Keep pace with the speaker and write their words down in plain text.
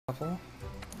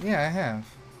Yeah, I have.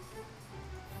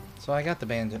 So I got the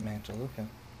bandit mantle, okay.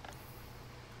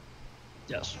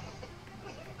 Yes.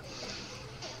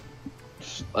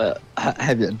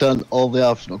 Have you done all the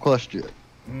optional quests yet?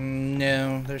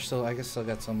 No, there's still, I guess still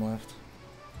got some left.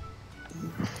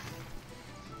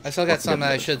 I still got some,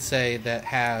 I should say, that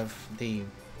have the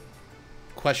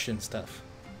question stuff.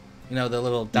 You know, the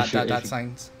little dot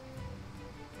signs.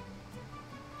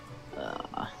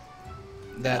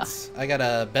 That's, I got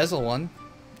a bezel one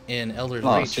in Elder's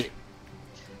Reach.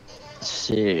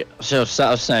 See, so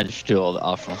I was saying just do all the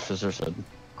optionals because there's a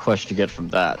quest you get from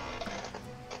that.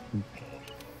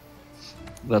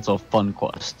 That's a fun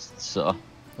quest. So.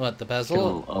 What, the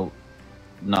bezel?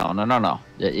 No.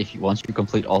 If you once you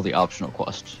complete all the optional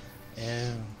quests,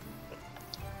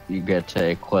 you get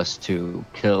a quest to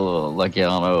kill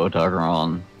Legiano,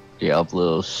 Daggeron,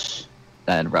 Diablos,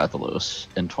 and Rathalos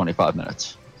in 25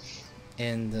 minutes.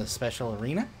 In the special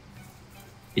arena?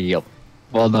 Yep.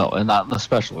 Well, no, and not the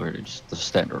special arena, just the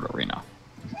standard arena.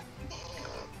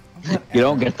 You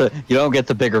don't get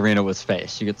the big arena with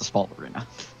space. You get the small arena.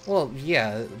 Well,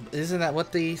 yeah. Isn't that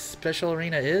what the special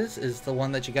arena is? Is the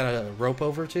one that you gotta rope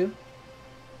over to?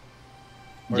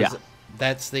 Or yeah. Is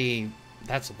it,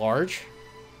 that's large?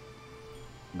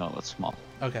 No, that's small.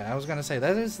 Okay, I was gonna say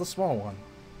that is the small one.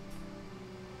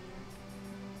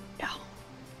 Yeah.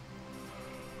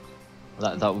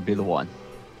 That would be the one.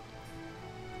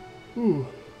 Ooh.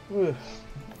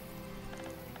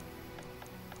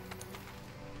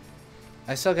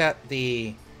 I still got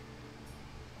the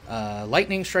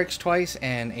lightning strikes twice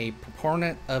and a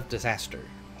proponent of disaster.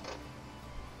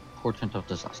 Portent of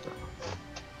disaster.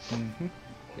 Mm-hmm.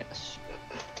 Yes.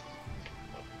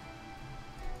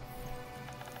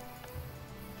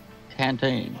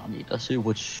 Canteen. I need to see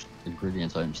which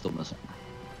ingredients I'm still missing.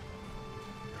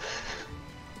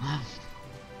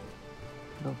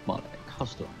 Of my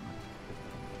custom.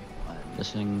 I'm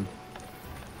missing.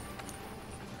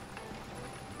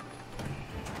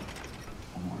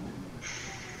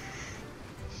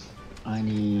 I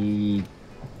need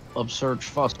upsurge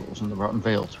fossils in the Rotten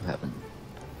Vale to happen.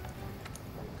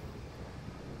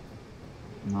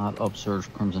 Not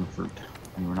upsurge crimson fruit,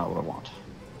 and you're not what I want.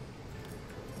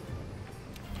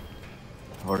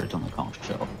 I've already done the conch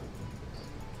shell.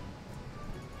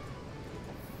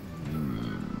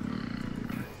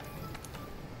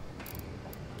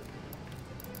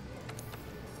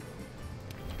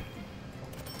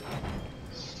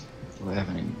 Do I have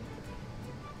any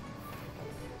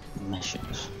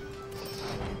missions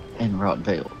in Rotten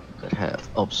Vale that have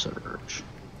upsurge?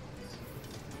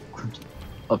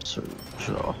 Upsurge.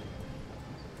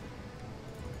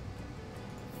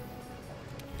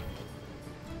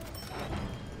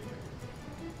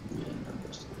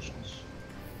 Investigations.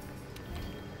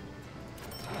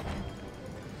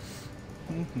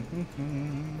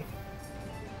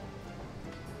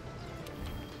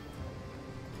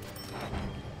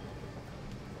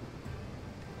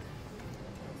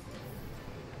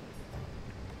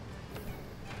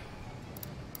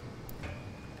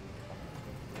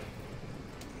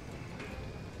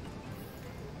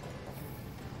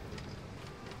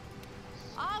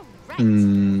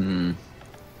 Hmm.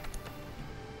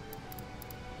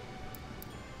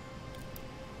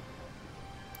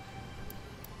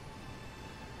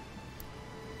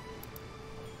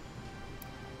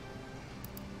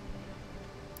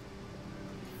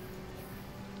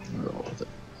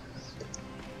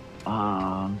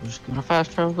 I'm just gonna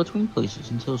fast travel between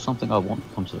places until something I want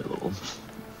becomes available.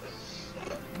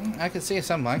 I can see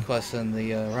some of my quests in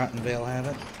the Rotten Vale have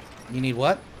it. You need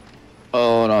what?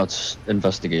 Oh no, it's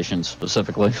investigations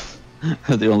specifically.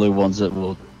 The only ones that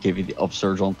will give you the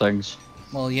upsurge on things.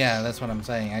 Well, yeah, that's what I'm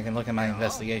saying. I can look at my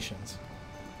investigations.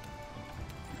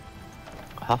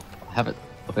 I have it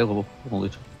available. Only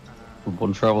to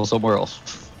one travel somewhere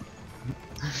else.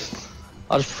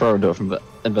 I just prefer to do it from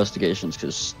investigations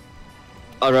because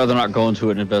I'd rather not go into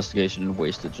an investigation and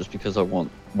waste it just because I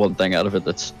want one thing out of it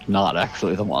that's not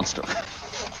actually the monster.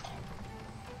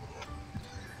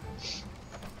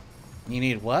 You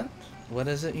need what? What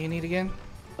is it you need again?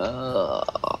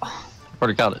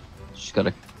 Already got it. Just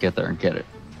gotta get there and get it.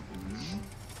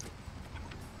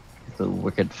 The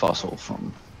wicked fossil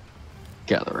from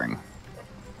gathering.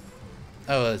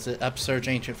 Oh, is it Upsurge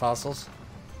Ancient Fossils?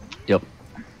 Yep.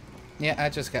 Yeah, I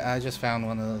just found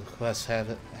one of the quests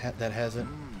that has it.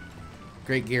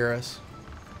 Great Gyros.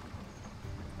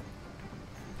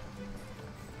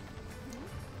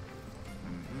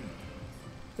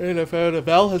 And I found a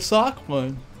Valhazak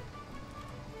one.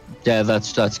 Yeah,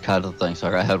 that's kind of the thing.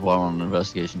 Sorry, I had one on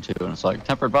investigation too, and it's like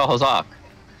tempered Valhazak.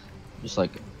 Just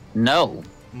like, no,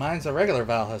 Mine's a regular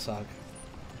Valhasog.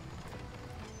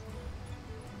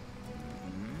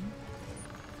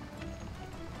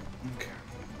 Okay.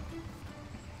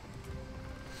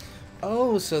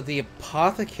 Oh, so the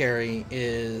apothecary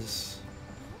is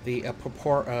the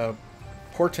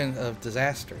portent of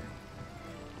disaster.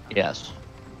 Yes.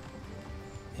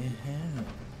 Yeah.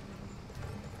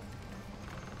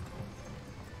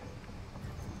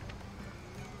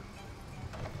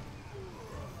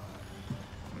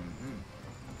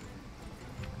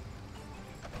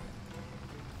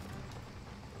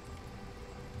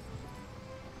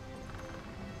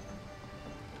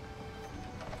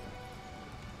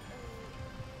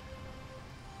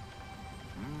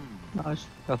 Nice.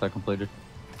 Got that completed.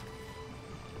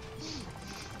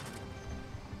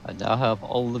 I now have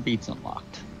all the beats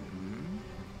unlocked.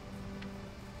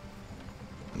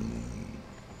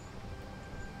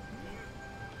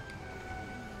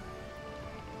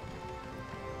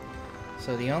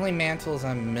 So the only mantles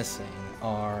I'm missing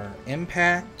are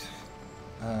Impact,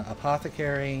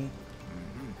 Apothecary,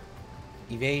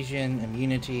 Evasion,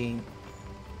 Immunity,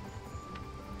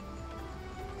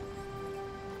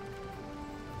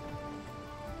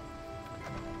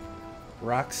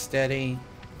 Rocksteady,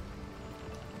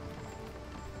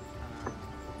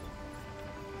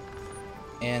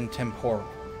 and Temporal.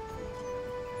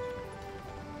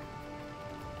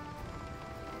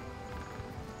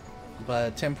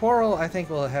 But Temporal, I think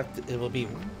it will be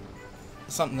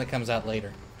something that comes out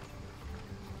later.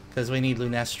 Because we need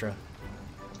Lunestra.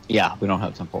 Yeah, we don't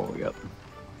have temporal yet.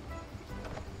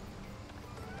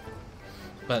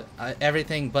 But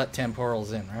everything but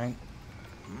Temporal's in, right?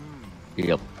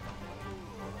 Yep.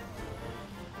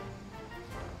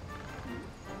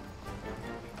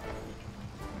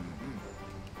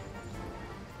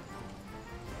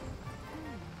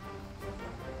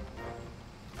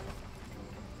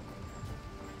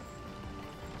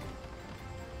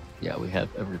 Yeah, we have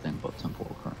everything but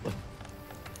temporal currently.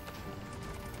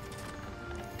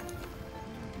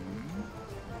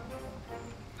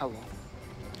 Hello.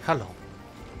 Hello.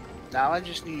 Now I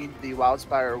just need the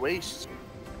Wildspire Waste.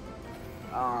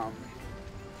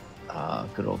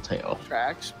 Good old Teo.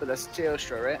 Tracks, but that's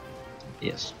Teostra, right?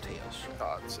 Yes. Tails.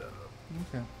 Thought so.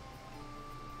 Okay.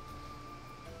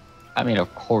 I mean,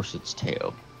 of course it's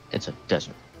Teo. It's a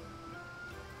desert.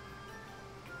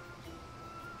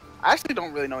 I actually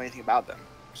don't really know anything about them,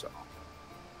 so.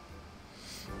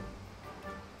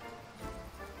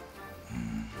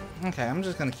 Okay, I'm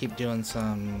just gonna keep doing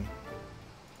some...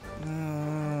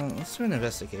 let's do an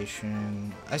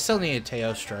investigation. I still need a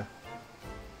Teostra.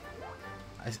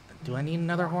 Do I need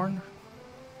another horn?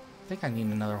 I think I need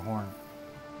another horn.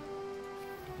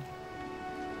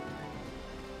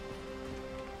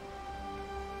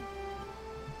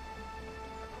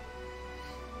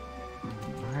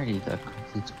 Alrighty, that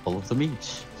completes all of the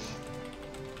meats.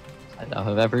 I now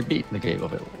have every meat in the game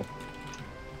available.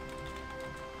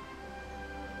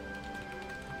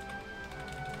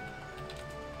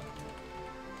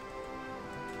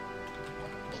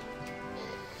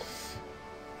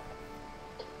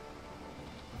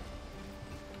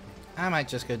 I might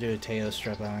just go do a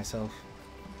Teostra by myself.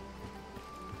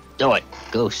 Do it!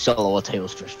 Go solo a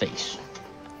Teostra's face.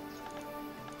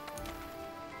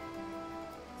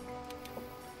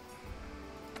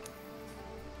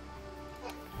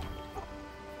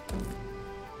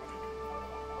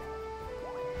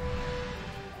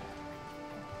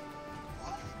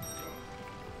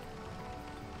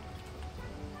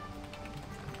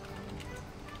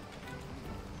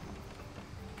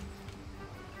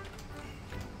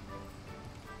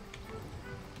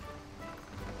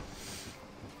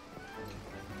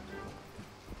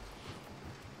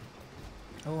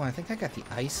 Oh, I think I got the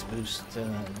Ice Boost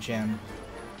gem.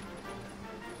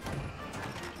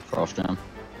 Frost Gem.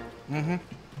 Mm-hmm.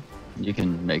 You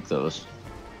can make those.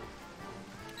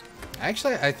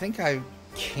 Actually, I think I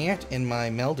can't in my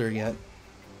Melder yet.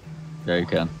 Yeah, you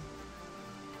can.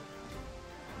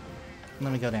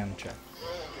 Let me go down and check.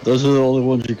 Those are the only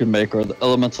ones you can make are the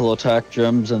elemental attack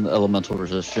gems and the elemental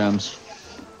resist gems.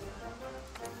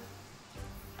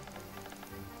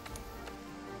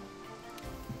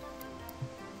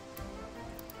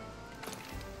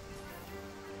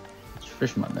 Which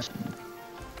fish am I missing?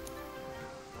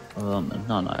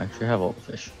 No, I actually have all the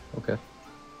fish. Okay.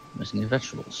 Missing the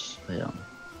vegetables.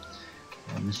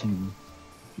 I'm missing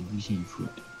fruit.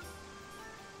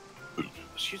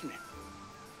 Excuse me.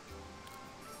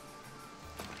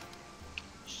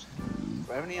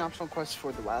 Do I have any optional quests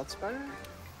for the Wildspire?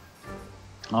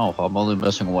 Oh, I'm only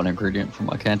missing one ingredient from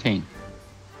my canteen.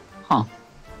 Huh.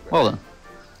 Well then.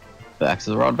 Back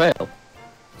to the Rod Vale.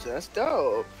 So that's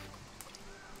dope.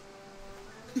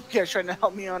 You guys trying to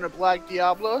help me on a Black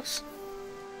Diablos?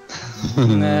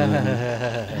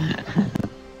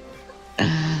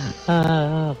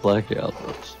 Black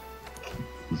Diablos.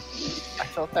 I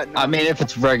felt that. I mean, if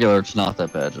it's regular, it's not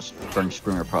that bad. Just bring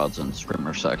Screamer Pods and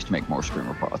Screamer Sacks to make more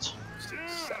Screamer Pods.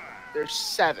 There's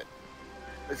 7.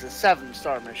 It's a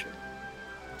 7-star mission.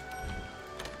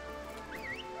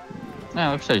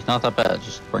 Yeah, like I said, it's not that bad.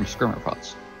 Just bring Screamer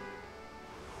Pods.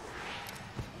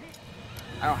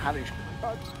 I don't have any Screamer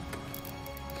Pods.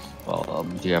 Well,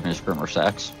 do you have any Screamer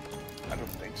Sacks? I don't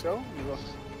think so. You look.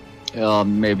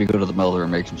 Maybe go to the melter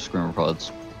and make some Screamer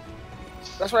Pods.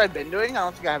 That's what I've been doing. I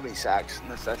don't think I have any sacks.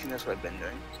 I think that's what I've been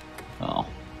doing. Oh.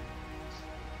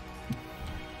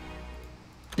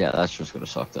 Yeah, that's just gonna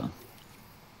suck then.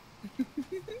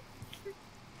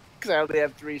 Because I only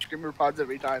have 3 Screamer Pods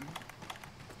every time.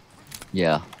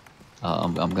 Yeah.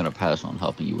 I'm gonna pass on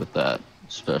helping you with that,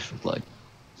 especially with, like,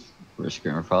 for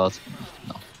Screamer Pods.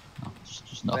 No,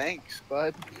 just no. Thanks,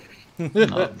 bud.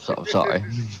 No, I'm sorry.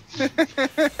 You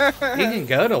can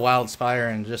go to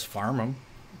Wildspire and just farm them.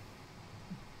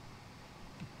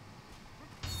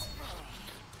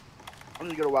 I'm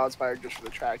gonna go to Wildspire just for the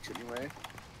tracks anyway.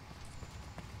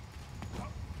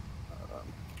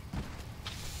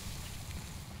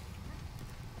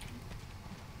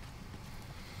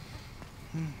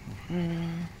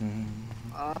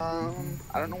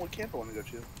 I don't know what camp I want to go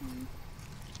to.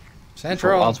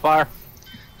 Central. Wildspire.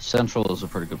 Central is a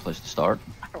pretty good place to start.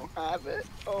 I don't have it.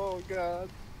 Oh god.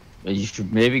 You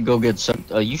should maybe go get some.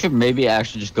 You should maybe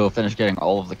actually just go finish getting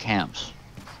all of the camps.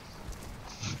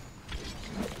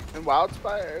 In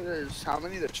Wildspire, there's how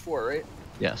many? There's 4, right?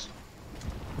 Yes.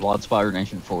 Wildspire and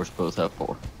Ancient Forest both have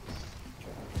 4.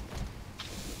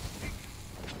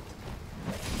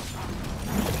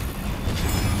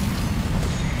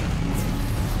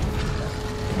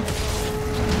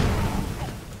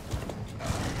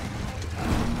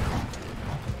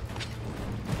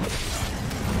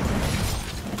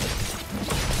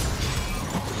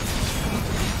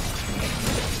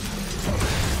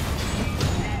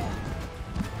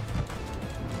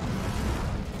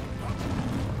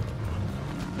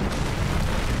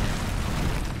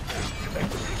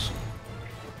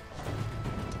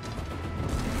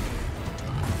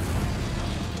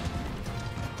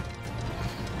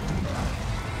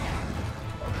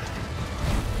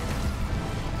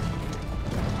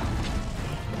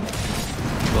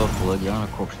 Well, the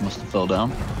Legiana corpse must have fell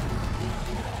down.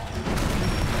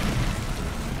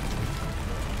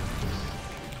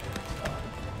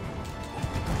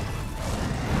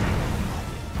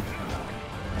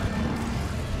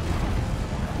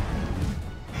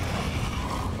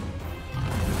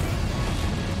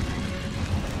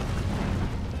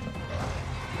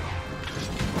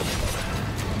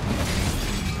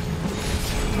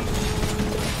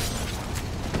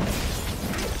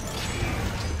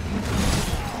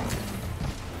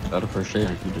 I'd appreciate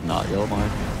it if you did not yell at my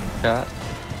cat.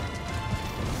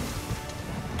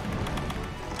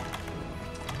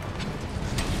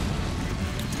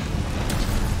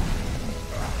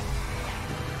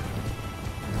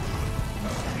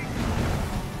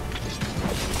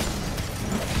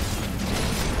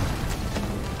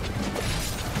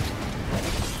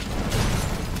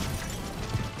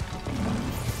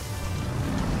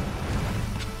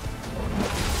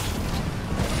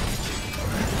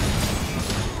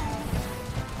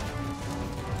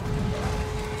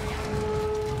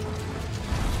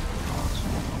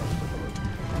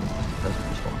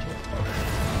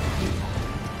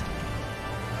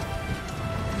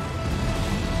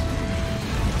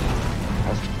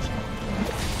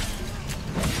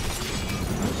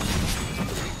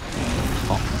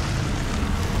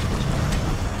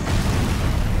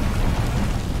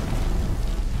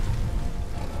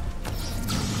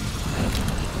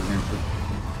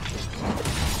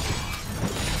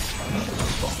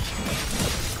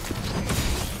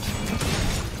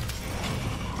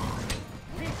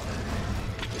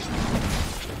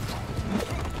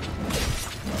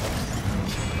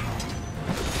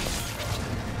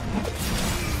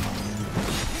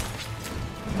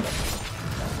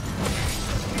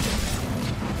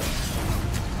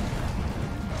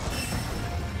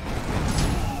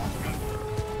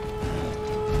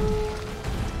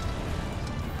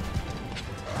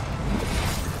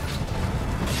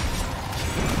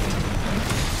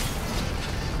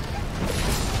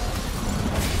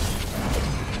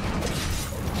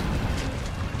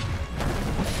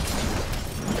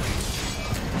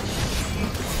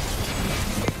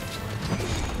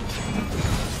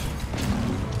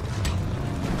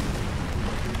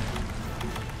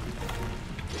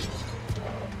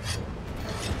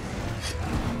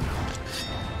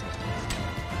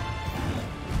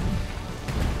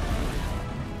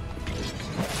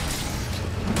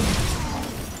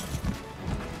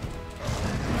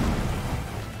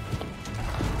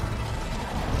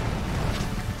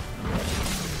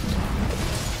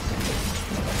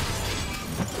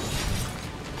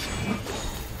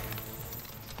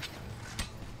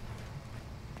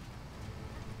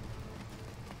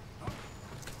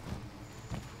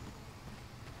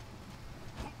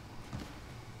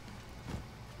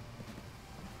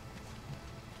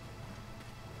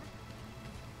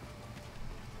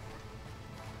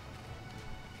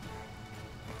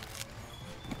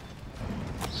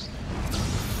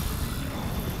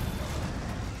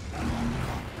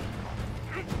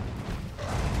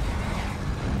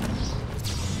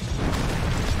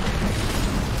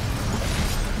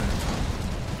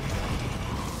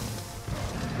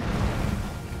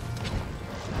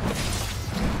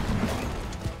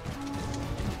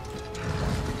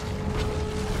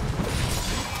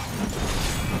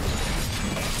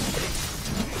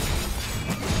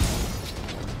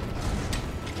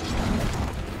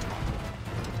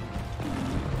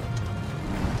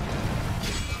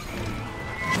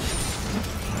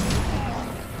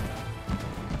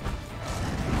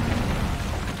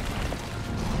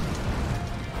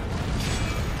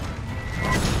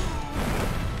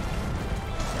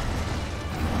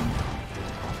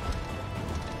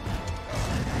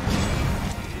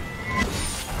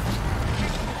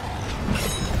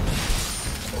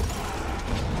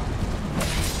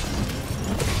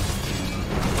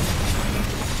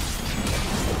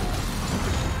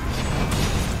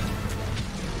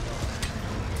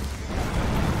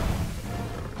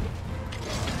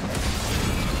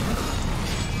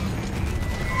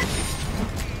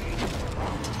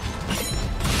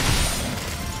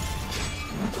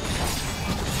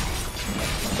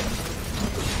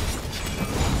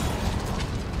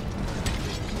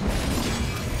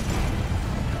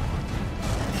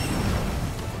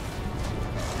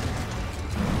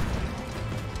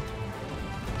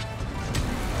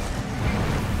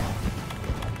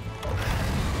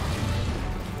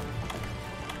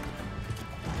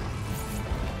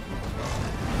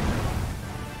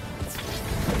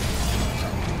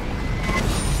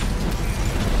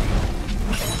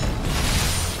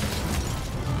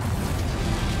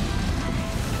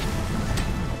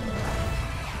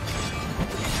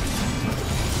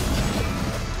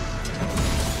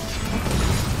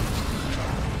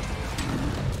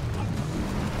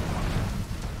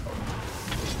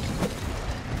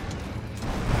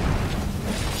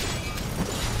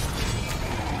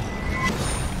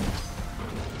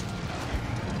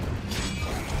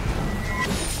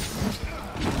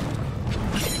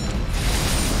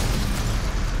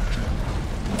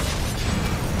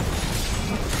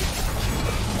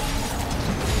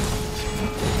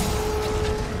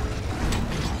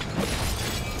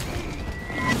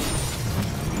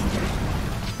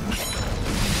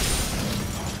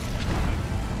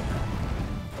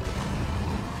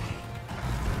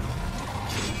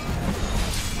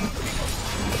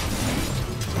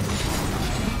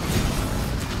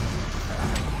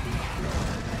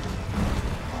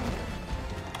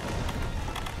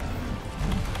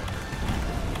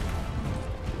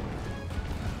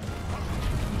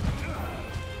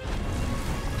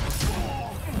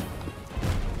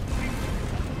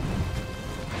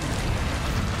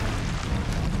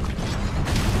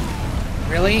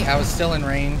 Really? I was still in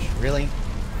range. Really?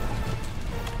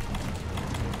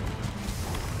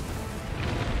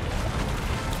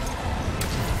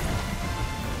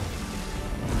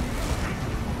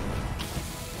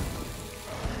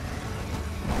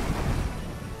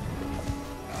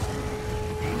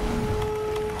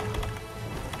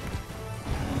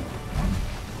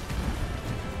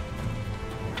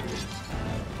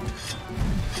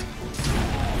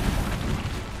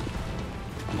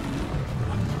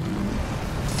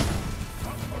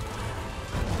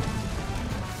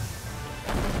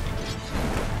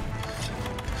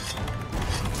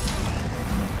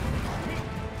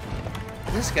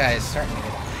 This guy is starting to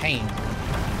get a pain.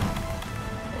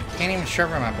 Can't even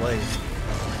sharpen my blade.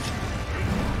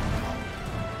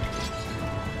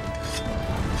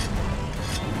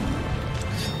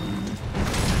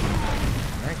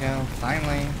 There we go,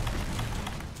 finally.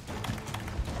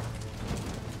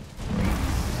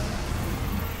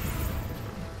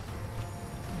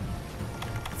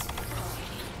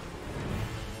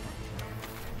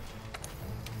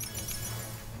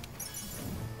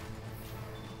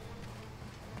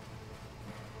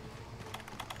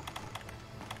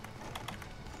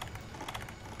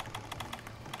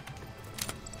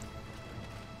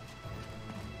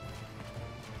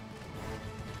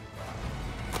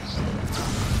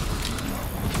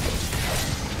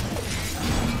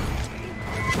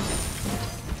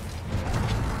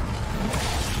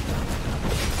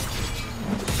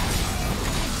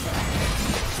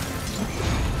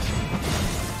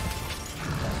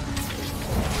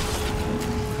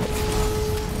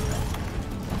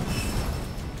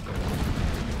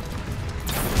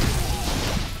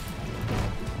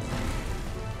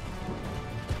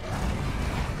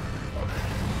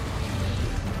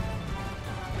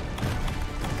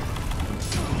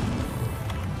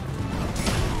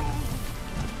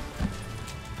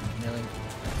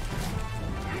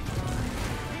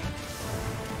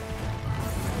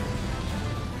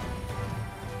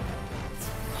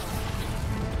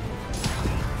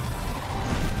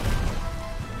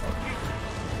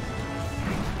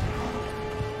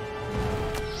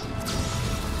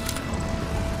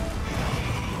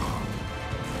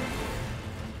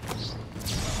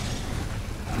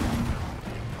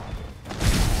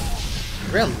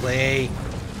 Really?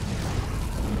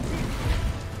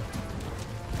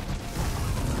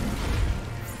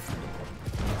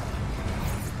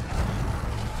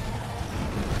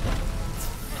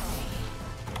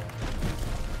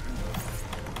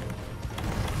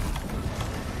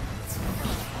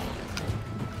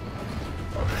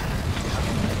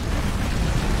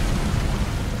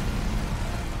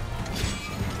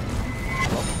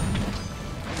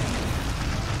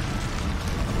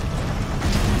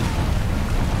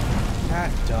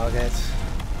 Dog it.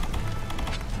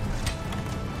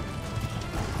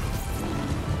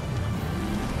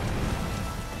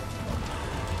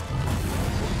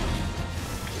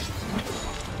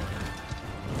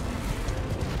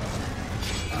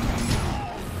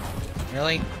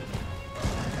 Really?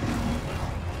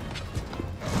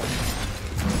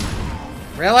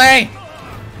 Really?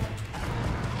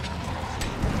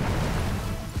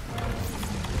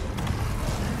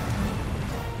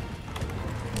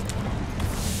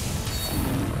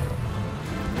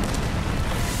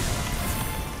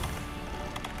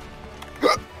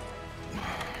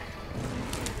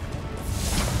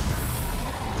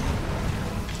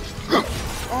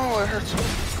 Oh, it hurts.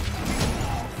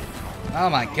 Oh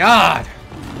my god!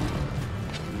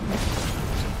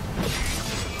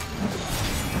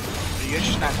 Are you guys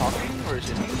just not talking, or is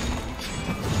it me?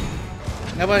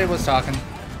 Nobody was talking. Okay,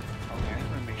 I'm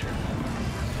gonna make sure.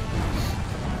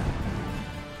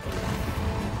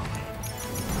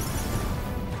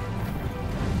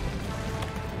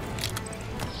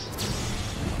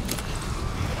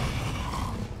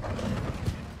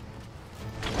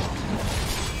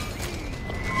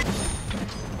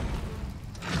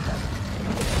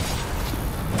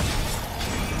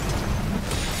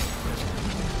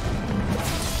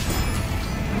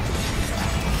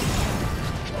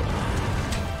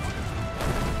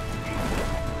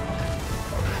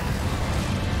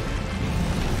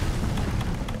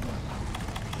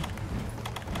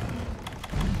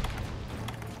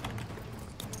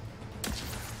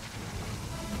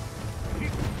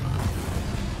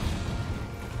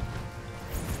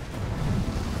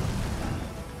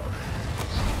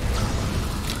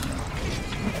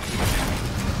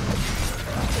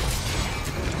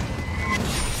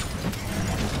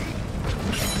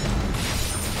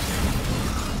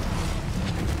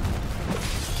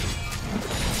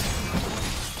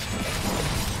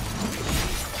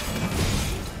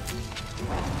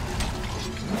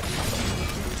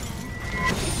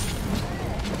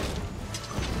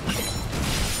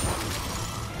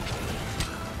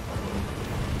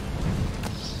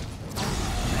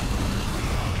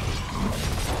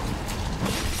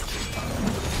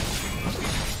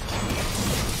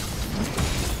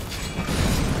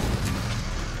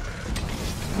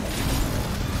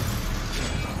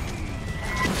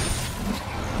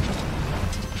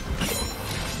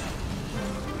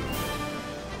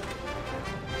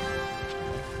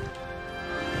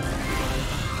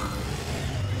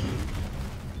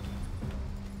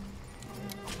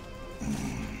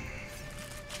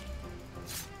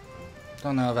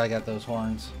 Don't know if I got those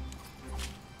horns.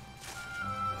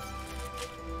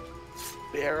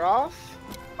 Bear off?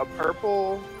 A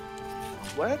purple...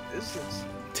 What is this?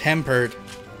 Tempered.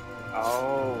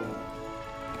 Oh.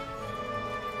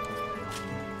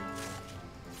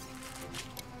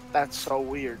 That's so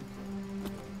weird.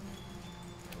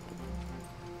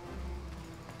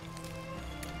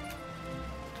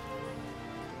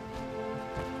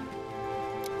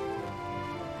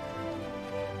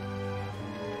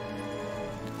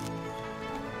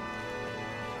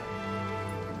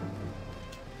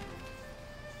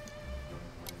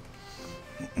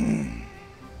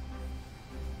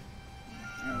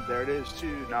 There it is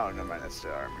too. No, never mind. That's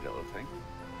the armadillo thing.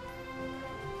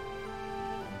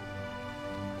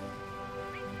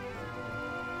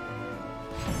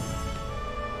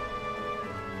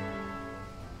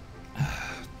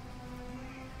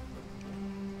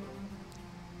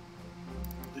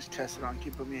 Just test it on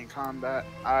keeping me in combat.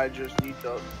 I just need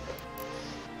those.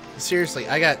 Seriously,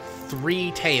 I got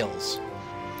 3 tails.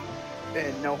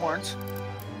 And no horns?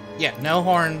 Yeah, no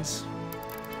horns.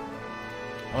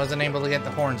 I wasn't able to get the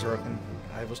horns working.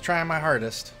 I was trying my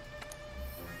hardest.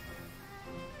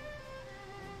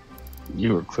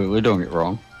 You were clearly doing it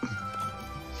wrong.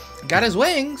 Got his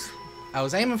wings. I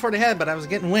was aiming for the head, but I was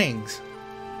getting wings.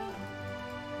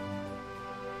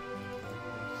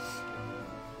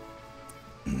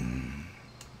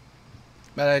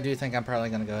 But I do think I'm probably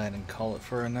going to go ahead and call it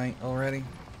for a night already.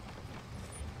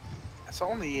 It's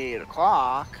only 8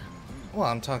 o'clock. Well,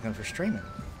 I'm talking for streaming.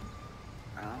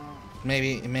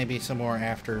 Maybe some more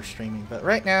after streaming, but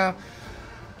right now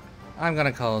I'm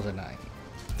gonna call it a night.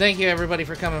 Thank you everybody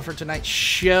for coming for tonight's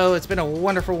show. It's been a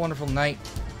wonderful, wonderful night.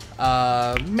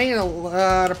 Made a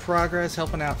lot of progress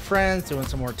helping out friends, doing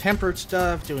some more tempered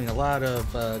stuff, doing a lot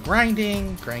of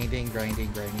grinding,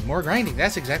 more grinding.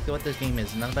 That's exactly what this game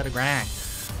is, nothing but a grind.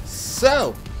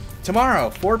 So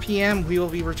tomorrow 4 p.m. we will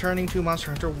be returning to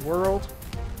Monster Hunter World.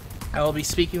 I will be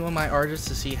speaking with my artist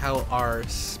to see how our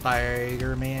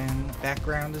Spider-Man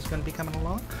background is going to be coming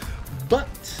along. But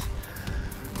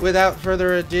without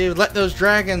further ado, let those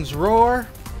dragons roar.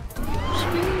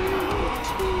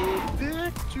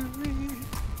 Victory.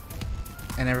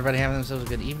 And everybody have themselves a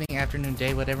good evening, afternoon,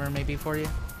 day, whatever it may be for you.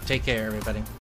 Take care, everybody.